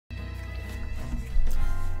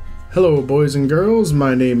Hello boys and girls,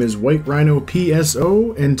 my name is White Rhino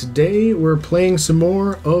PSO, and today we're playing some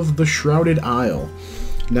more of the Shrouded Isle.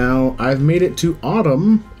 Now, I've made it to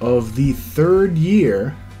autumn of the third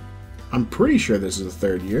year. I'm pretty sure this is the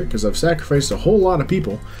third year, because I've sacrificed a whole lot of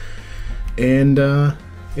people. And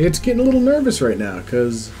it's getting a little nervous right now,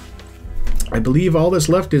 because I believe all that's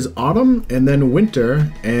left is autumn, and then winter,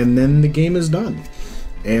 and then the game is done.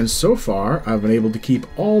 And so far, I've been able to keep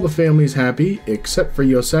all the families happy, except for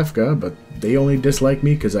Yosefka, but they only dislike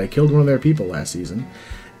me because I killed one of their people last season.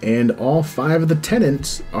 And all 5 of the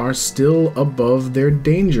tenants are still above their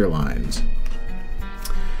danger lines.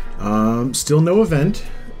 Still no event.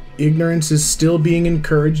 Ignorance is still being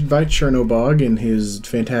encouraged by Chernobog in his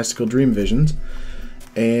fantastical dream visions.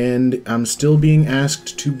 And I'm still being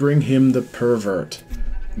asked to bring him the pervert,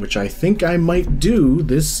 which I think I might do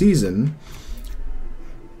this season.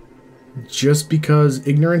 Just because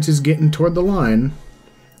ignorance is getting toward the line,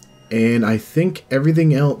 and I think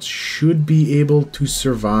everything else should be able to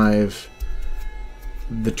survive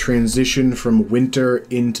the transition from winter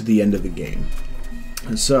into the end of the game.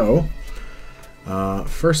 And so,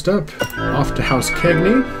 first up, off to House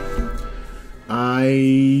Kegney.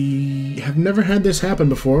 I have never had this happen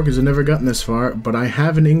before because I've never gotten this far, but I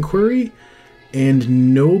have an inquiry,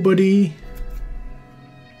 and nobody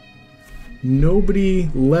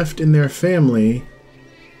left in their family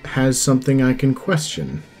has something I can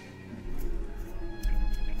question.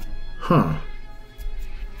 Huh.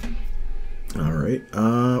 Alright.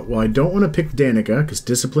 Well, I don't want to pick Danica, because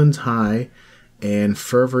discipline's high, and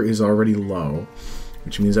fervor is already low.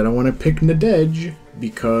 Which means I don't want to pick Nadej,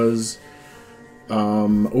 because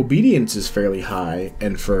obedience is fairly high,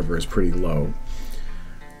 and fervor is pretty low.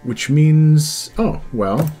 Which means... oh,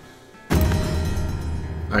 well...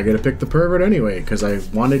 I gotta pick the pervert anyway, because I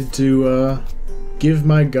wanted to give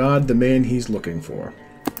my god the man he's looking for.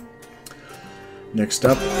 Next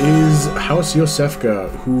up is House Yosefka,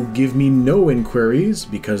 who give me no inquiries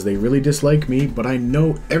because they really dislike me, but I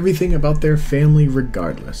know everything about their family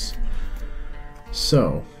regardless.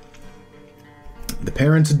 So, the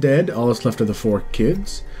parents are dead, all that's left are the 4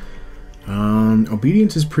 kids.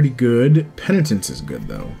 Obedience is pretty good, penitence is good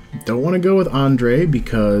though. Don't want to go with Andre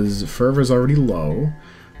because fervor's already low.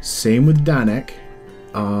 Same with Danek.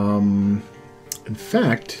 In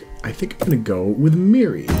fact, I think I'm going to go with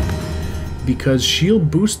Miri, because she'll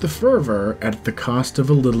boost the fervor at the cost of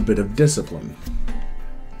a little bit of discipline.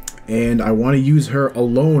 And I want to use her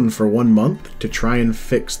alone for 1 month to try and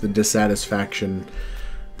fix the dissatisfaction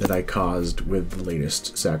that I caused with the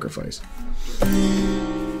latest sacrifice.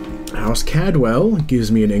 House Cadwell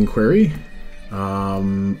gives me an inquiry.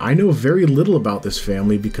 I know very little about this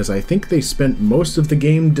family because I think they spent most of the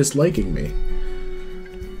game disliking me.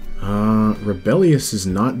 Rebellious is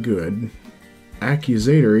not good.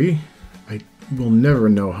 Accusatory, I will never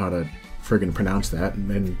know how to friggin' pronounce that,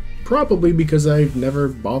 and probably because I've never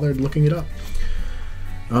bothered looking it up.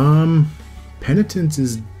 Penitence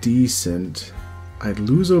is decent. I'd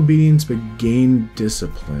lose obedience but gain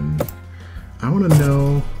discipline. I want to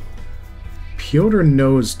know... Pyotr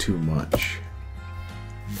knows too much.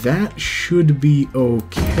 That should be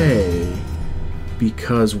okay,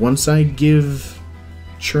 because once I give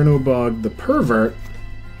Chernobog the pervert,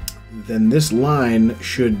 then this line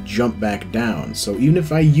should jump back down. So even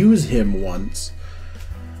if I use him once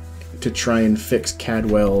to try and fix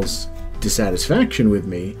Cadwell's dissatisfaction with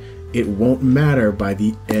me, it won't matter by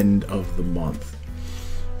the end of the month.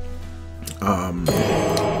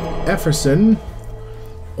 Efferson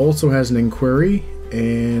also has an inquiry.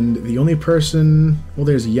 And the only person... well,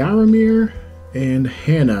 there's Yaramir and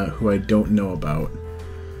Hannah, who I don't know about.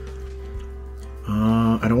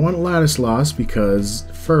 I don't want Ladislas because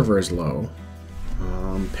fervor is low.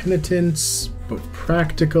 Penitence, but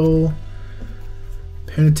practical.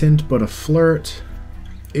 Penitent, but a flirt.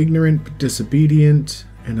 Ignorant, but disobedient.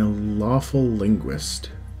 And a lawful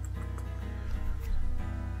linguist.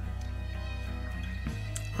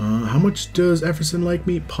 How much does Efferson like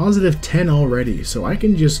me? Positive 10 already, so I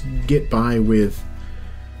can just get by with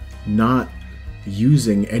not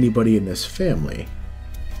using anybody in this family,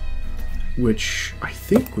 which I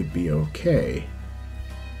think would be okay.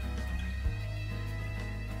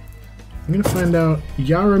 I'm gonna find out.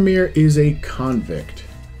 Yaramir is a convict.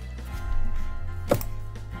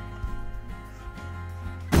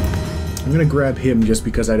 I'm gonna grab him just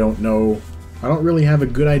because I don't know. I don't really have a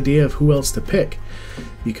good idea of who else to pick.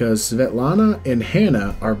 Because Svetlana and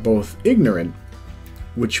Hannah are both ignorant,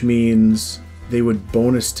 which means they would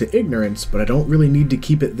bonus to ignorance, but I don't really need to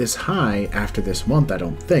keep it this high after this month, I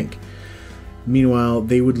don't think. Meanwhile,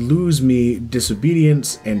 they would lose me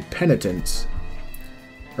disobedience and penitence,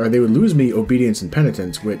 or they would lose me obedience and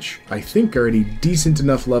penitence, which I think are at a decent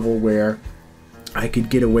enough level where I could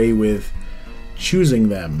get away with choosing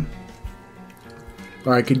them.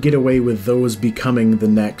 Or I could get away with those becoming the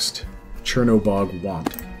next Chernobog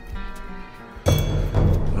want.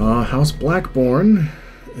 House Blackborn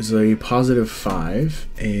is a positive 5,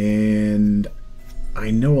 and I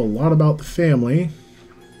know a lot about the family.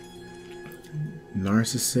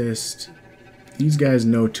 Narcissist. These guys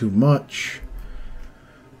know too much.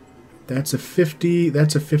 That's a 50.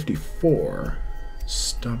 That's a 54.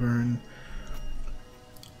 Stubborn.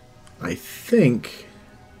 I think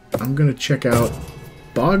I'm going to check out...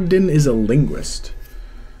 Bogdan is a linguist.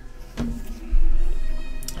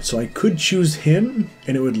 So I could choose him,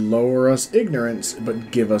 and it would lower us ignorance,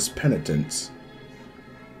 but give us penitence.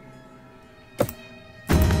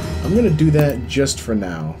 I'm going to do that just for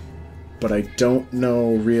now. But I don't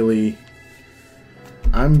know really...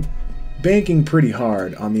 I'm banking pretty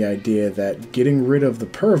hard on the idea that getting rid of the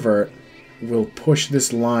pervert will push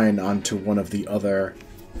this line onto one of the other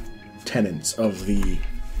tenets of the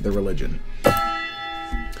religion.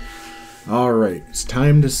 Alright, it's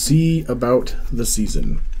time to see about the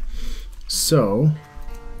season. So,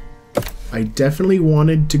 I definitely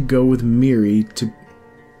wanted to go with Miri to...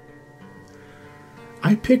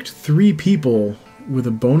 I picked 3 people with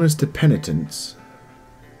a bonus to penitence.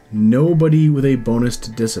 Nobody with a bonus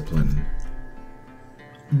to discipline.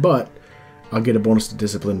 But I'll get a bonus to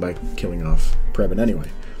discipline by killing off Preben anyway.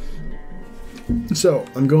 So,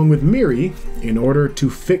 I'm going with Miri in order to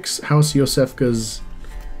fix House Yosefka's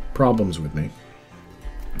problems with me.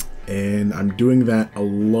 And I'm doing that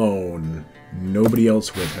alone. Nobody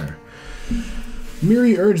else with her.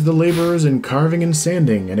 Miri urged the laborers in carving and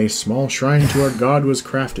sanding, and a small shrine to our god was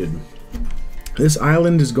crafted. This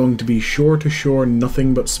island is going to be shore to shore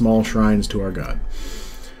nothing but small shrines to our god.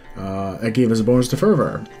 That gave us a bonus to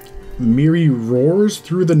fervor. Miri roars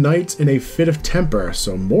through the nights in a fit of temper,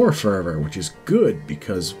 so more fervor, which is good,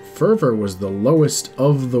 because fervor was the lowest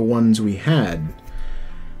of the ones we had,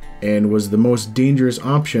 and was the most dangerous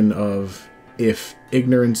option of if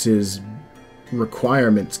ignorance's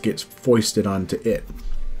requirements gets foisted onto it.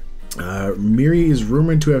 Miri is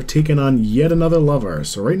rumored to have taken on yet another lover,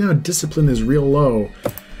 so right now discipline is real low,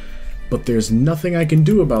 but there's nothing I can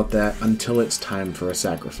do about that until it's time for a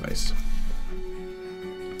sacrifice.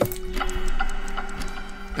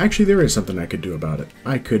 Actually, there is something I could do about it.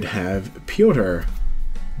 I could have Pyotr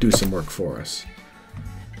do some work for us.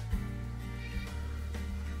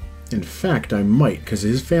 In fact, I might, because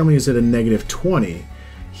his family is at a negative 20.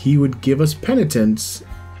 He would give us penitence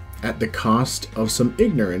at the cost of some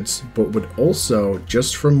ignorance, but would also,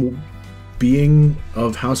 just from being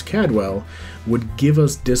of House Cadwell, would give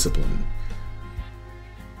us discipline.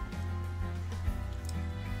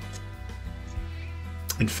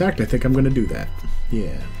 In fact, I think I'm going to do that.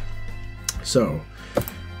 Yeah. So,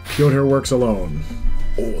 Pyotr works alone.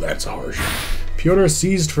 Oh, that's harsh. Pyotr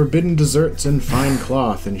seized forbidden desserts and fine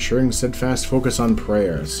cloth, ensuring steadfast focus on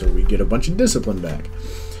prayer, so we get a bunch of discipline back.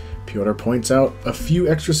 Pyotr points out a few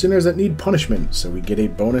extra sinners that need punishment, so we get a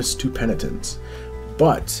bonus to penitence.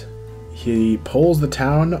 But he polls the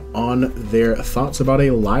town on their thoughts about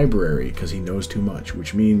a library, because he knows too much,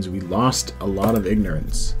 which means we lost a lot of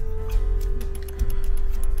ignorance.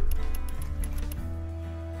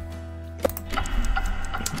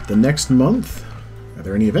 The next month, are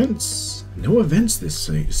there any events? No events this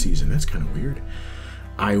season. That's kind of weird.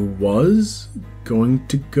 I was going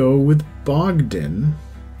to go with Bogdan,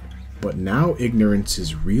 but now ignorance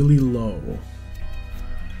is really low.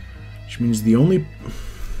 Which means the only...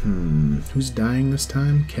 who's dying this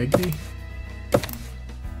time? Kegney?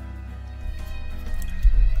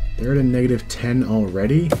 They're at a negative 10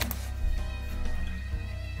 already.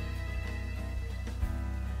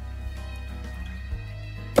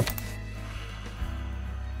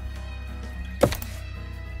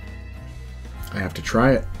 I have to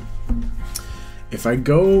try it. If I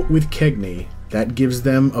go with Kegney, that gives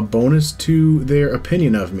them a bonus to their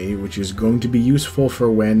opinion of me, which is going to be useful for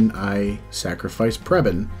when I sacrifice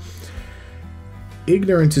Preben.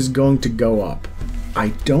 Ignorance is going to go up. I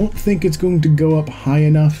don't think it's going to go up high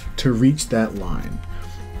enough to reach that line.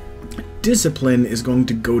 Discipline is going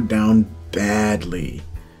to go down badly,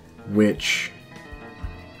 which,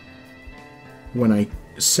 when I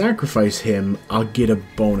sacrifice him, I'll get a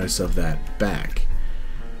bonus of that back.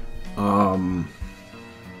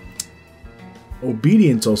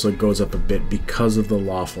 Obedience also goes up a bit because of the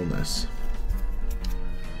lawfulness.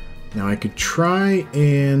 Now I could try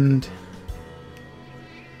and...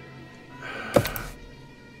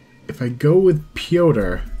 if I go with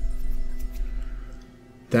Pyotr,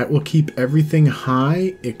 that will keep everything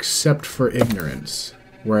high except for ignorance.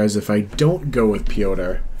 Whereas if I don't go with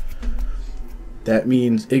Piotr, that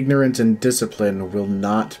means ignorance and discipline will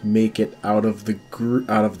not make it out of the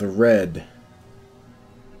red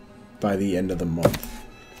by the end of the month.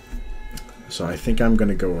 So I think I'm going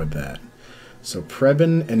to go with that. So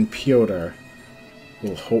Preben and Piotr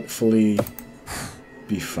will hopefully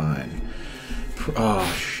be fine.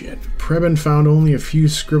 Oh, shit. Preben found only a few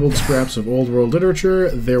scribbled scraps of old world literature.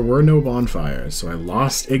 There were no bonfires, so I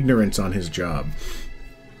lost ignorance on his job.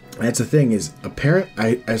 That's the thing, is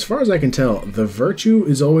as far as I can tell, the virtue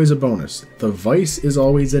is always a bonus. The vice is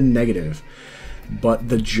always a negative. But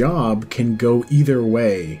the job can go either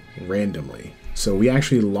way randomly. So we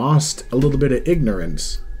actually lost a little bit of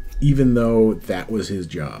ignorance, even though that was his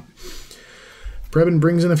job. Preben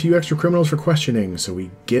brings in a few extra criminals for questioning, so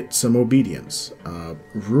we get some obedience.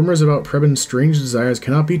 Rumors about Preben's strange desires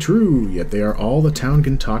cannot be true, yet they are all the town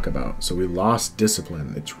can talk about, so we lost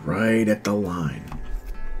discipline. It's right at the line.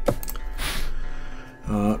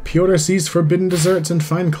 Piotr sees forbidden desserts and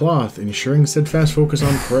fine cloth, ensuring steadfast focus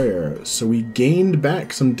on prayer, so we gained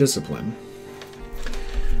back some discipline.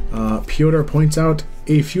 Piotr points out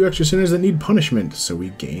a few extra sinners that need punishment, so we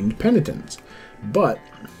gained penitence. But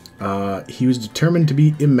he was determined to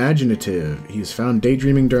be imaginative. He is found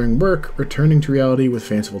daydreaming during work, returning to reality with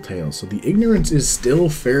fanciful tales, so the ignorance is still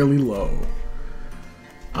fairly low.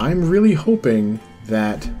 I'm really hoping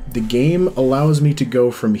that the game allows me to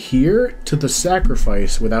go from here to the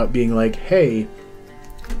sacrifice without being like, hey,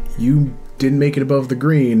 you didn't make it above the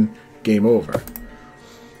green, game over.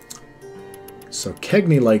 So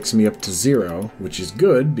Kegney likes me up to 0, which is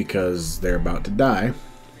good because they're about to die.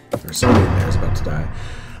 Or somebody in there is about to die.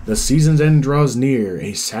 The season's end draws near.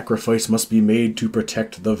 A sacrifice must be made to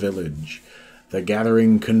protect the village. The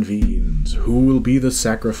gathering convenes. Who will be the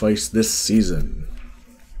sacrifice this season?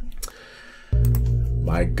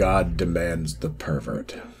 My God demands the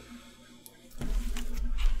pervert.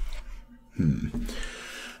 The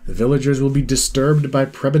villagers will be disturbed by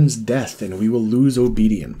Preben's death, and we will lose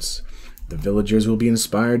obedience. The villagers will be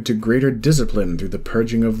inspired to greater discipline through the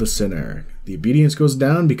purging of the sinner. The obedience goes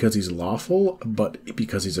down because he's lawful, but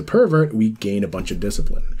because he's a pervert, we gain a bunch of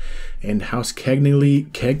discipline. And House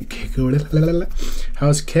Kegney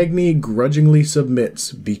grudgingly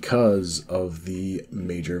submits because of the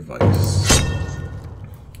major vice.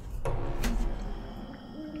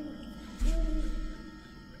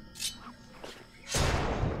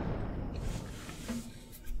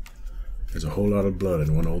 There's a whole lot of blood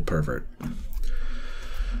in one old pervert.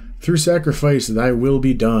 Through sacrifice, thy will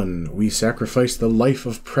be done. We sacrifice the life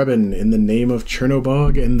of Preben in the name of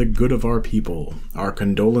Chernobog and the good of our people. Our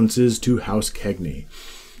condolences to House Kegney.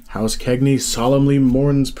 House Kegney solemnly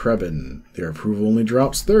mourns Preben. Their approval only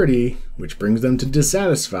drops 30, which brings them to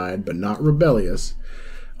dissatisfied, but not rebellious.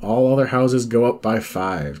 All other houses go up by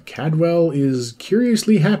 5. Cadwell is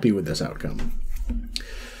curiously happy with this outcome.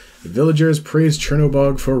 The villagers praise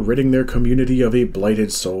Chernobog for ridding their community of a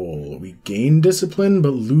blighted soul. We gain discipline,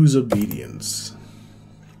 but lose obedience.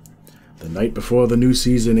 The night before the new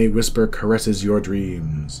season, a whisper caresses your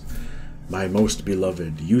dreams. My most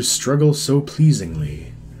beloved, you struggle so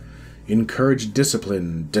pleasingly. Encourage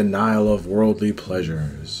discipline, denial of worldly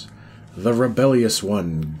pleasures. The rebellious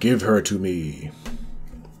one, give her to me.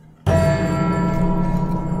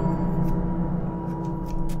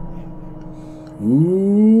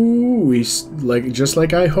 Ooh, just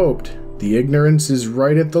like I hoped. The ignorance is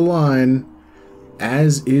right at the line,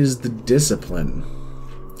 as is the discipline.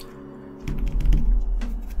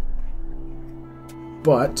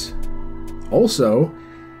 But also,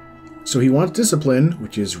 so he wants discipline,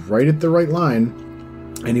 which is right at the right line,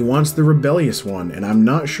 and he wants the rebellious one, and I'm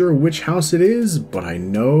not sure which house it is, but I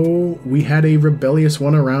know we had a rebellious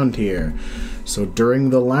one around here. So during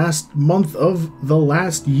the last month of the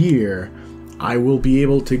last year, I will be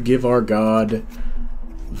able to give our God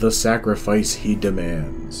the sacrifice he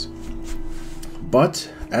demands.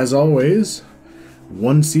 But, as always,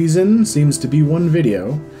 one season seems to be one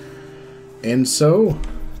video. And so,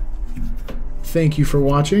 thank you for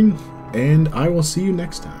watching, and I will see you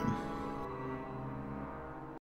next time.